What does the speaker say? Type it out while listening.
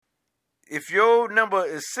if your number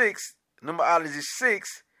is 6, numerology is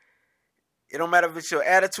 6, it don't matter if it's your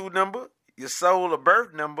attitude number, your soul or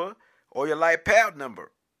birth number, or your life path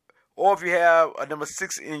number. Or if you have a number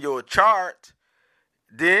 6 in your chart,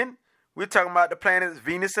 then we're talking about the planets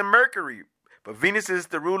Venus and Mercury. But Venus is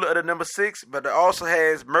the ruler of the number 6, but it also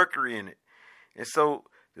has Mercury in it. And so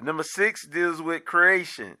the number 6 deals with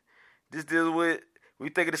creation. This deals with, when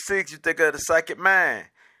you think of the 6, you think of the psychic mind.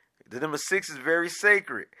 The number 6 is very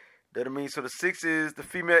sacred. That means, so the 6 is the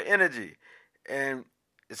female energy. And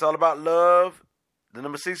it's all about love. The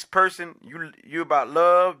number 6 person, you about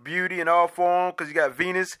love, beauty in all forms, because you got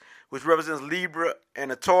Venus, which represents Libra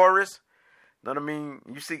and a Taurus. Know what I mean?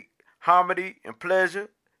 You seek harmony and pleasure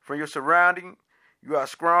from your surrounding. You are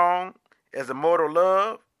strong as a mortal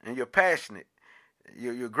love, and you're passionate.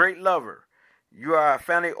 You're a great lover. You are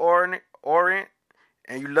family orient,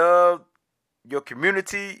 and you love your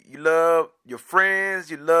community. You love your friends.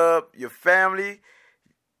 You love your family,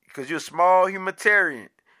 because you're a small humanitarian.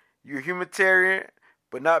 You're a humanitarian,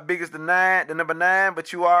 but not big as the number 9,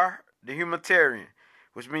 but you are the humanitarian,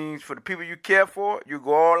 which means for the people you care for, you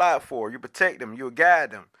go all out for. You protect them. You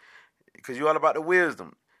guide them, because you're all about the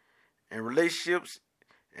wisdom and relationships,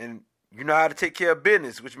 and you know how to take care of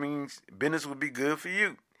business, which means business will be good for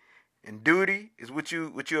you. And duty is what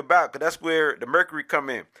you're about, because that's where the Mercury come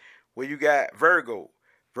in, where you got Virgo.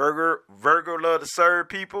 Virgo love to serve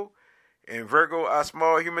people, and Virgo are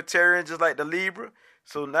small humanitarians just like the Libra.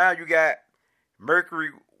 So now you got Mercury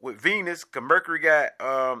with Venus, because Mercury got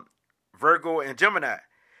Virgo and Gemini.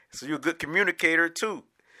 So you're a good communicator too.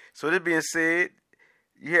 So this being said,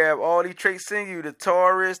 you have all these traits in you: the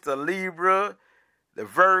Taurus, the Libra, the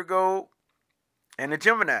Virgo, and the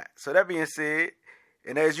Gemini. So that being said,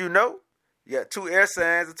 and as you know, you got 2 air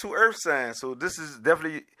signs and 2 earth signs. So this is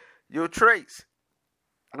definitely your traits.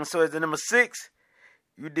 And so as the number 6,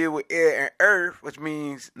 you deal with air and earth, which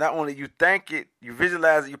means not only you think it, you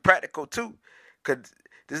visualize it, you're practical too. Because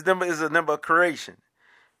this number is a number of creation.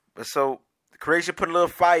 But so creation put a little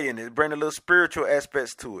fire in it, bring a little spiritual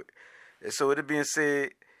aspects to it. And so with it being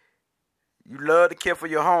said, you love to care for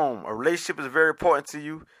your home. A relationship is very important to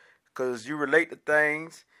you, because you relate to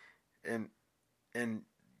things, and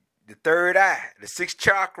the third eye, the 6th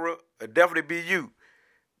chakra, will definitely be you,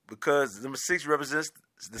 because number 6 represents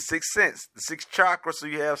the 6th sense, the 6th chakra. So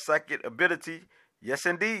you have psychic ability, yes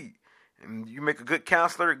indeed, and you make a good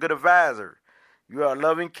counselor, a good advisor. You are a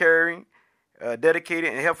loving, caring,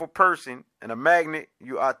 dedicated, and helpful person, and a magnet.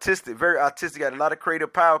 You're artistic, very artistic, got a lot of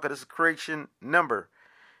creative power, because it's a creation number.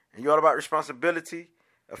 And you're all about responsibility,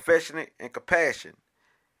 affectionate, and compassion.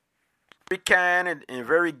 Very kind and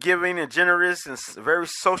very giving and generous and very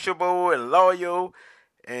sociable and loyal.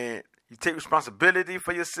 And you take responsibility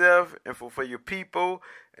for yourself and for your people.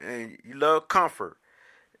 And you love comfort.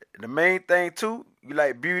 The main thing, too, you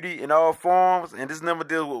like beauty in all forms. And this number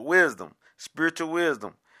deals with wisdom, spiritual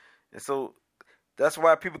wisdom. And so that's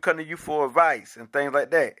why people come to you for advice and things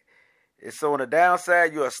like that. And so on the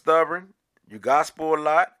downside, you are stubborn. You gospel a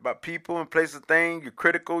lot about people and places and things. You're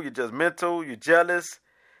critical. You're judgmental. You're jealous.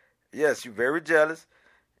 Yes, you're very jealous.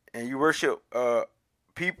 And you worship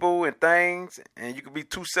people and things. And you can be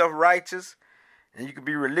too self-righteous. And you can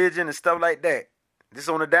be religion and stuff like that. This is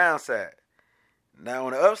on the downside. Now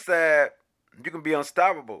on the upside, you can be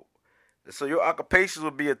unstoppable. So your occupations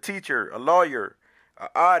will be a teacher, a lawyer, an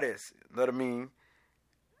artist. You know what I mean?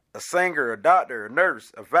 A singer, a doctor, a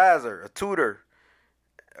nurse, a advisor, a tutor,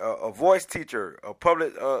 a voice teacher, a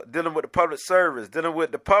public, dealing with the public service, dealing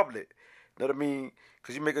with the public. You know what I mean?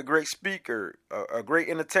 Because you make a great speaker, a great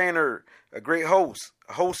entertainer, a great host,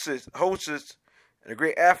 a hostess, and a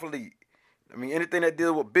great athlete. I mean, anything that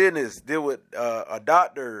deals with business, deal with a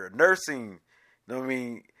doctor, nursing. You know what I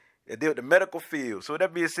mean? It deal with the medical field. So with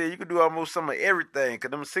that being said, you can do almost some of everything, because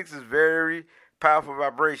number 6 is very powerful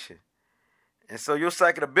vibration. And so your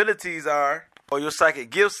psychic abilities are, or your psychic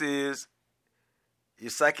gifts is, your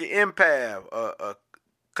psychic empath,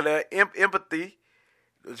 clear empathy,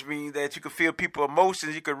 which means that you can feel people's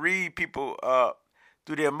emotions. You can read people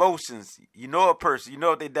through their emotions. You know a person. You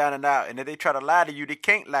know if they're down and out. And if they try to lie to you, they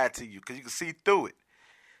can't lie to you, because you can see through it.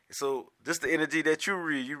 So this is the energy that you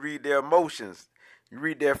read. You read their emotions. You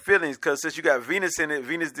read their feelings, because since you got Venus in it,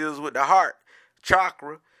 Venus deals with the heart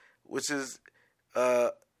chakra, which is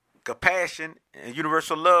compassion, and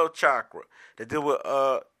universal love chakra that deal with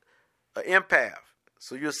an empath.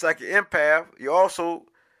 So you're a psychic empath. You also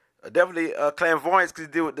definitely clairvoyance, because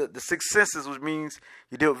you deal with the 6 senses, which means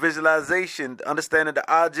you deal with visualization, understanding the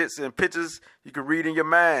objects and pictures you can read in your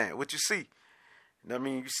mind, what you see. You know what I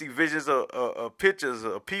mean? You see visions of pictures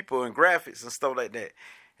of people and graphics and stuff like that.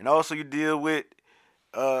 And also you deal with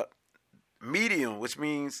medium, which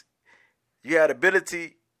means you have the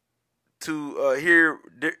ability to hear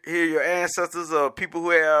your ancestors or people who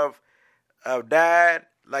have died,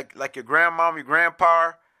 like your grandmom, your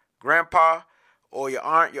grandpa, or your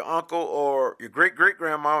aunt, your uncle, or your great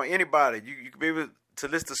grandmama, anybody. You can be able to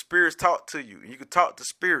listen to spirits talk to you. You can talk to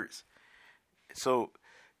spirits. So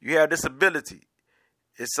you have this ability.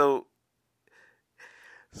 And so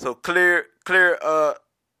clear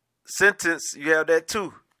sentence, you have that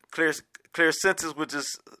too. Clear sentence, which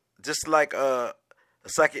is just like a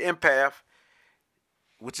psychic empath,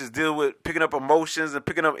 which is deal with picking up emotions and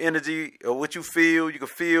picking up energy or what you feel. You can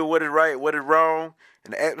feel what is right, what is wrong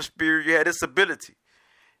in the atmosphere. You have this ability.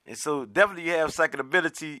 And so definitely you have psychic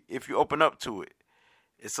ability if you open up to it.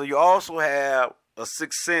 And so you also have a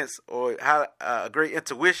sixth sense or a great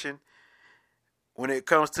intuition when it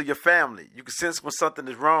comes to your family. You can sense when something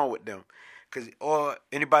is wrong with them, or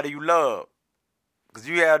anybody you love. Because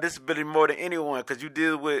you have this ability more than anyone, because you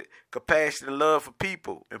deal with compassion and love for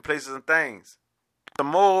people and places and things. The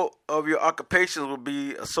more of your occupations will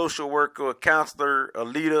be a social worker, a counselor, a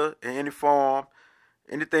leader in any form,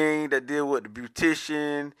 anything that deal with the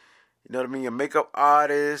beautician, you know what I mean, a makeup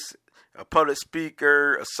artist, a public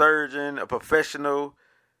speaker, a surgeon, a professional,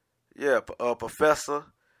 a professor,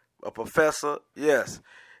 yes.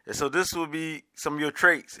 And so this will be some of your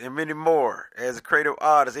traits and many more as a creative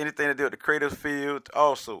artist, anything to do with the creative field,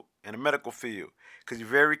 also in the medical field, because you're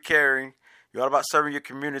very caring. You're all about serving your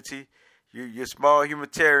community. You're small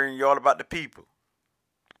humanitarian. You're all about the people.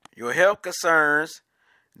 Your health concerns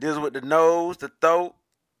deals with the nose, the throat,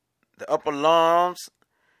 the upper lungs.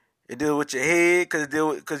 It deals with your head,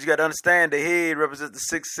 because you got to understand the head represents the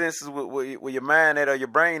six senses where your mind at or your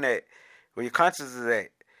brain at, where your conscience is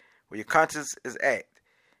at.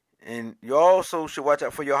 And you also should watch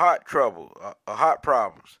out for your heart trouble, or heart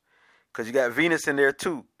problems, because you got Venus in there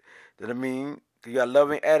too. You know what I mean? You got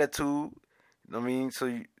loving attitude. You know what I mean?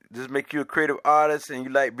 So this make you a creative artist, and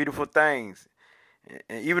you like beautiful things.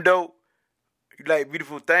 And even though you like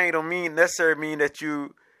beautiful things, don't necessarily mean that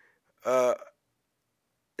you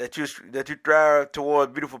strive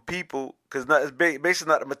towards beautiful people, because it's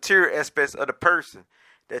basically not the material aspects of the person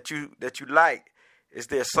that you like. It's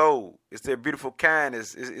their soul. It's their beautiful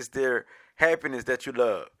kindness. It's their happiness that you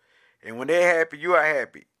love. And when they're happy, you are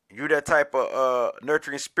happy. You're that type of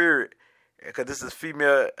nurturing spirit, because this is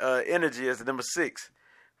female energy as the number 6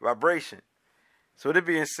 vibration. So with that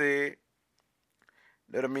being said,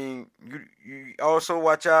 that I mean, you also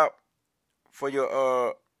watch out for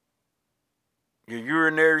your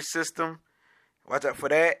urinary system. Watch out for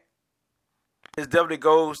that. It definitely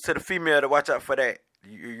goes to the female to watch out for that.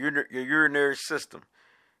 Your urinary system,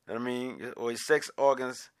 you know what I mean, or your sex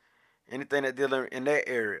organs, anything that dealing in that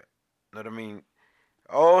area, you know what I mean.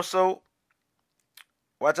 Also,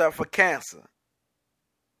 watch out for cancer,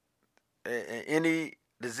 any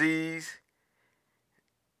disease,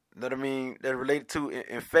 you know what I mean, that related to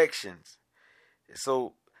infections.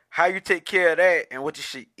 So, how you take care of that and what you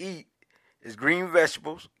should eat is green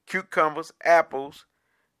vegetables, cucumbers, apples,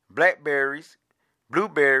 blackberries,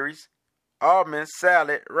 blueberries, almonds,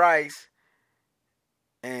 salad, rice,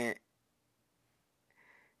 and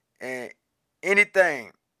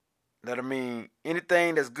anything that I mean,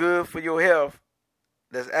 anything that's good for your health,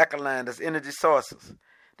 that's alkaline, that's energy sources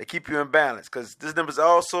that keep you in balance. Because this number is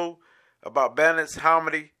also about balance,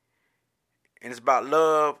 harmony, and it's about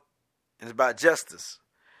love, and it's about justice.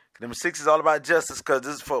 Number 6 is all about justice, because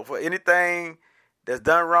this is for anything that's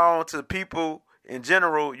done wrong to the people in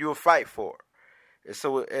general, you will fight for. And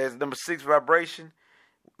so as number 6 vibration,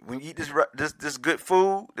 when you eat this good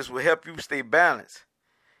food, this will help you stay balanced,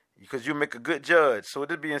 because you make a good judge. So with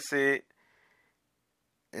this being said,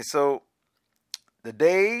 and so the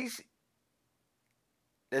days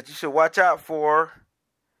that you should watch out for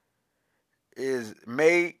is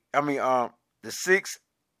the 6th,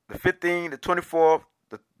 the 15th, the 24th,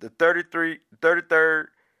 the 33rd.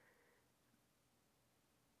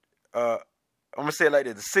 I'm going to say it like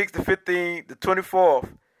this. The 6th, the 15th, the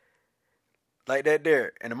 24th. Like that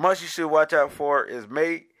there. And the months you should watch out for is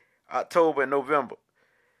May, October, and November.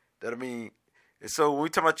 That I mean. And so when we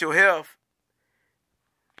talk about your health,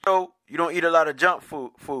 you don't eat a lot of junk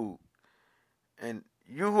food. And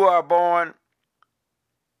you who are born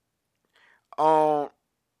on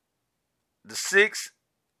the 6th,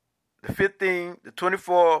 the 15th, the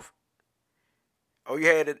 24th, you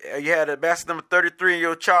had a master number 33 in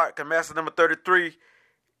your chart, because master number 33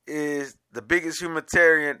 is the biggest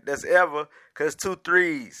humanitarian that's ever, because 2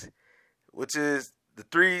 3s, which is the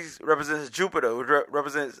 3s represents Jupiter, which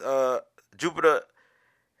represents Jupiter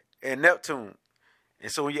and Neptune.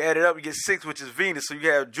 And so when you add it up, you get 6, which is Venus. So you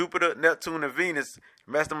have Jupiter, Neptune, and Venus.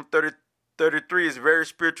 Mass number 33 is a very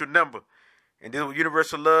spiritual number. And then with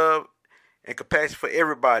universal love and compassion for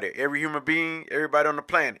everybody, every human being, everybody on the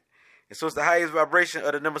planet. And so it's the highest vibration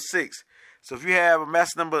of the number 6. So if you have a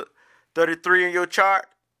mass number 33 in your chart,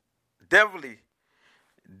 definitely,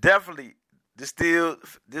 this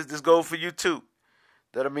goes for you too.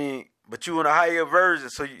 That I mean, but you in a higher version.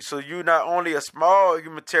 So you not only a small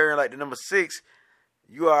humanitarian like the number 6,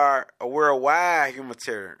 you are a worldwide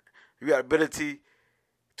humanitarian. You got ability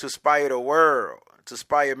to inspire the world, to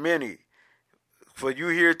inspire many. For you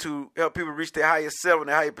here to help people reach their highest self and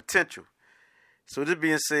their higher potential. So this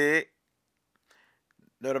being said,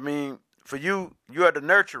 you know what I mean? For you, you are the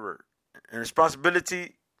nurturer. And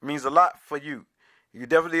responsibility means a lot for you. You're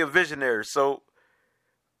definitely a visionary. So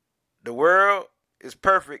the world is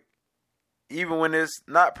perfect, even when it's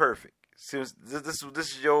not perfect. Since this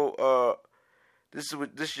is your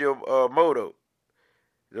motto.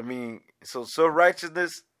 I mean, so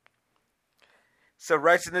self-righteousness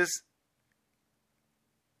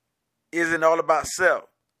isn't all about self.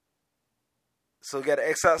 So you got to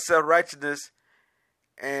X out self-righteousness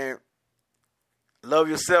and love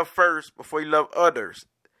yourself first before you love others.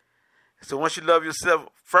 So once you love yourself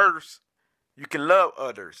first, you can love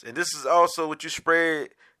others. And this is also what you spread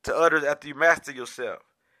to others after you master yourself.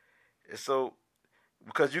 And so,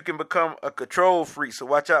 because you can become a control freak, so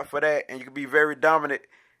watch out for that. And you can be very dominant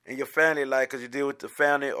in your family life because you deal with the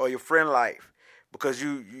family or your friend life. Because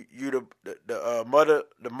you the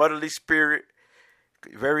motherly spirit,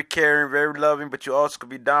 very caring, very loving, but you also could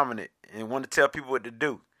be dominant and want to tell people what to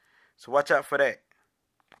do. So watch out for that.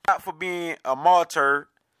 Not for being a martyr,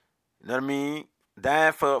 you know what I mean?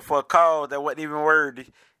 Dying for a cause that wasn't even worthy,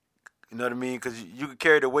 you know what I mean? Because you can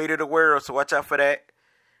carry the weight of the world, so watch out for that.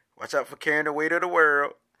 Watch out for carrying the weight of the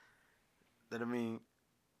world, you know what I mean?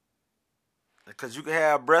 Because you can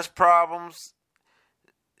have breast problems,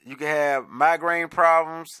 you can have migraine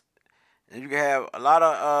problems, and you can have a lot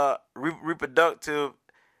of reproductive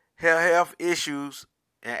health issues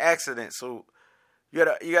and accidents. So you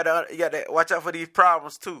gotta watch out for these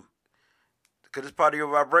problems too, because it's part of your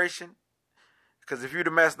vibration. Because if you're the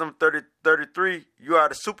mass number 33, you are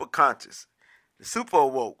the super conscious, the super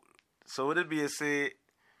awoke. So with it being said,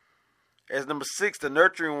 as number 6, the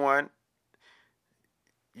nurturing one,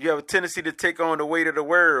 you have a tendency to take on the weight of the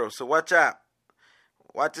world. So watch out.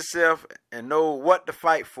 Watch yourself and know what to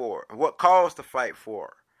fight for and what cause to fight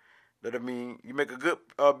for. You know what I mean? You make a good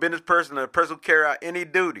business person, a person who carry out any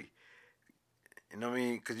duty. You know what I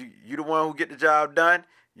mean? Because you're the one who get the job done.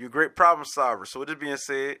 You're a great problem solver. So with this being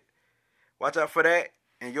said, watch out for that.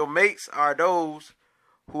 And your mates are those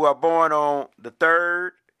who are born on the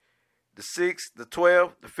 3rd, the 6th, the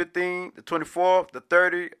 12th, the 15th, the 24th, the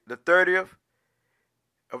 30th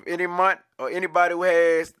of any month, or anybody who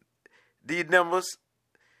has these numbers.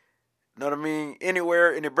 You know what I mean?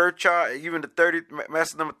 Anywhere in the birth chart, even the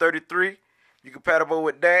master number 33, you compatible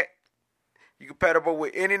with that. You compatible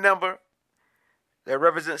with any number that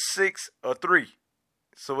represents 6 or 3.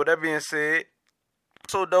 So with that being said,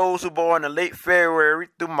 so those who born in late February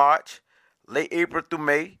through March, late April through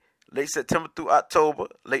May, late September through October,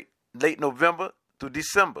 late November through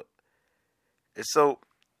December. And so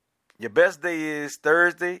your best day is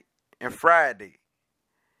Thursday and Friday.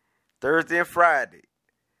 Thursday and Friday.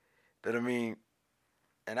 That I mean,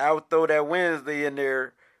 and I would throw that Wednesday in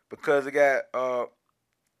there because it got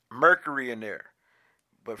Mercury in there.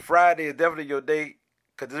 But Friday is definitely your day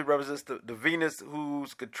because this represents the Venus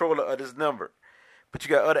who's controller of this number. But you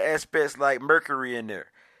got other aspects like Mercury in there.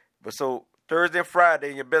 But so Thursday and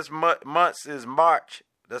Friday, your best months is March.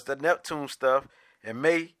 That's the Neptune stuff. And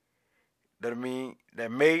May, that I mean,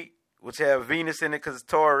 that May, which have Venus in it because it's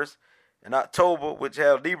Taurus. And October, which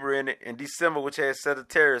have Libra in it. And December, which has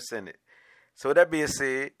Sagittarius in it. So with that being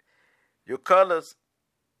said, your colors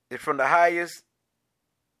is from the highest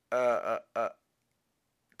to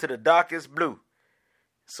the darkest blue.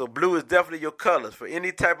 So blue is definitely your colors. For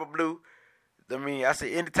any type of blue, I mean, I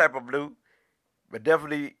say any type of blue, but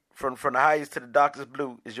definitely from the highest to the darkest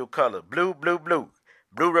blue is your color. Blue, blue, blue.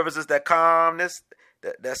 Blue represents that calmness,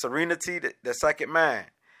 that serenity, that psychic mind.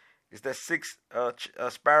 It's that 6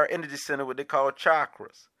 spiral energy center, what they call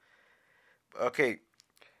chakras. Okay.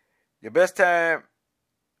 Your best time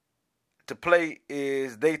to play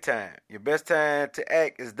is daytime. Your best time to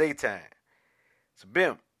act is daytime. So,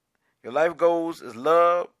 bim. Your life goals is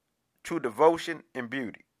love, true devotion, and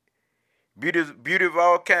beauty. Beauty of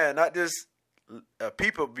all kinds, not just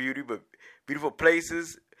people beauty, but beautiful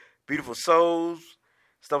places, beautiful souls,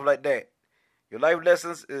 stuff like that. Your life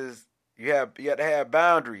lessons is you have to have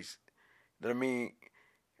boundaries. You know what I mean?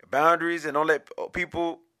 Boundaries, and don't let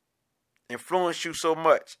people influence you so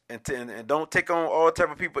much, and don't take on all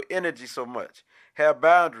type of people energy so much. Have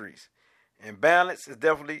boundaries, and balance is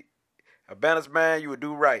definitely a balanced man. You would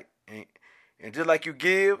do right, and just like you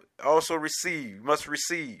give, also receive. You must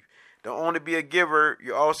receive. Don't only be a giver,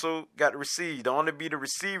 you also got to receive. Don't only be the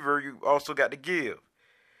receiver, you also got to give.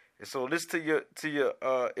 And so listen to your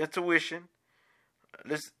intuition.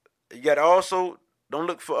 Listen, you got to also don't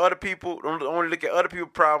look for other people. Don't only look at other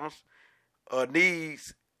people's problems or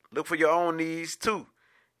needs. Look for your own needs too.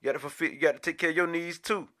 You got to fulfill. You got to take care of your needs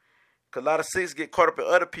too. Cause a lot of six get caught up in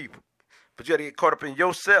other people, but you got to get caught up in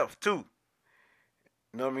yourself too.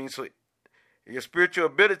 You know what I mean? So your spiritual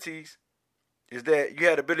abilities is that you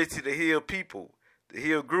have the ability to heal people, to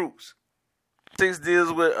heal groups. Six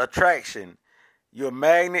deals with attraction. You're a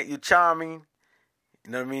magnet. You're charming.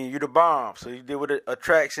 You know what I mean? You're the bomb. So you deal with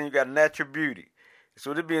attraction. You got natural beauty.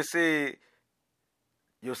 So with this being said,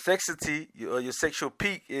 your sexity or your sexual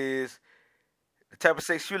peak is the type of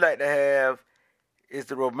sex you like to have is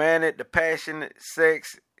the romantic, the passionate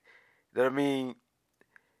sex. You know what I mean?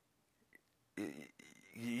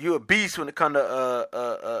 You're a beast when it comes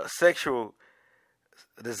to sexual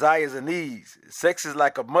desires and needs. Sex is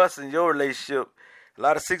like a must in your relationship. A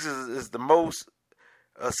lot of sixes is the most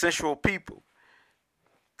sensual people.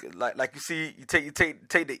 Like you see, you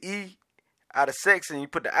take the E out of sex and you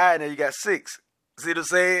put the I in there, you got six. See what I'm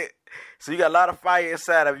saying? So you got a lot of fire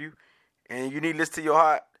inside of you, and you need to listen to your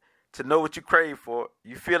heart to know what you crave for.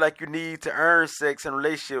 You feel like you need to earn sex in a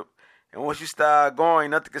relationship, and once you start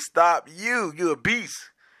going, nothing can stop you. You're a beast.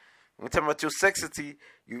 When we're talking about your sexity,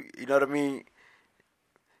 you know what I mean?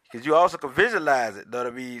 Because you also can visualize it, you know what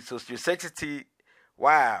I mean? So your sexity,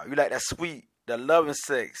 wow, you like that sweet, that loving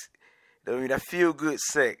sex, you know what I mean? That feel-good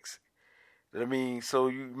sex, you know what I mean? So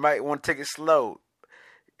you might want to take it slow.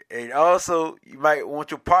 And also, you might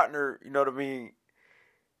want your partner, you know what I mean,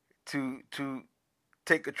 to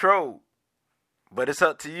take control. But it's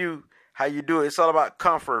up to you how you do it. It's all about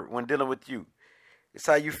comfort when dealing with you. It's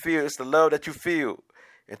how you feel. It's the love that you feel.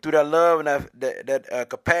 And through that love and that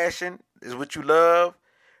compassion is what you love.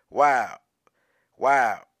 Wow.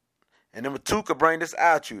 And number two could bring this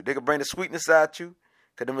out you. They could bring the sweetness out you.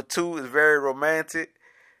 Because number two is very romantic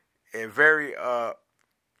and very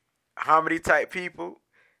harmony type people.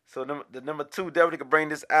 So the number two definitely can bring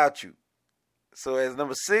this out you. So as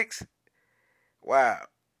number six, wow,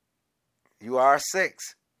 you are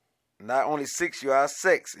six. Not only six, you are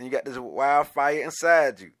sex. And you got this wildfire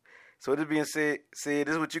inside you. So this being said, this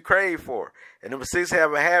is what you crave for. And number six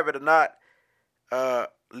have a habit of not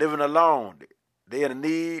living alone. They're in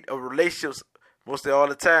need of relationships mostly all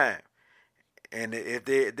the time. And if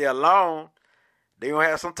they're alone, they're going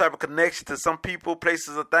to have some type of connection to some people,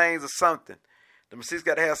 places, or things, or something. Number six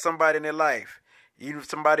got to have somebody in their life. Even if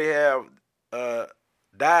somebody have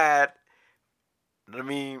died, I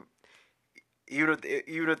mean, even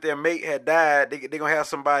if their mate had died, they're going to have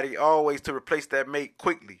somebody always to replace that mate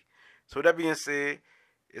quickly. So with that being said,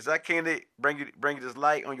 is I can't bring you this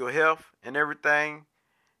light on your health and everything.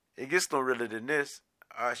 It gets no realer than this.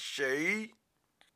 Ashay.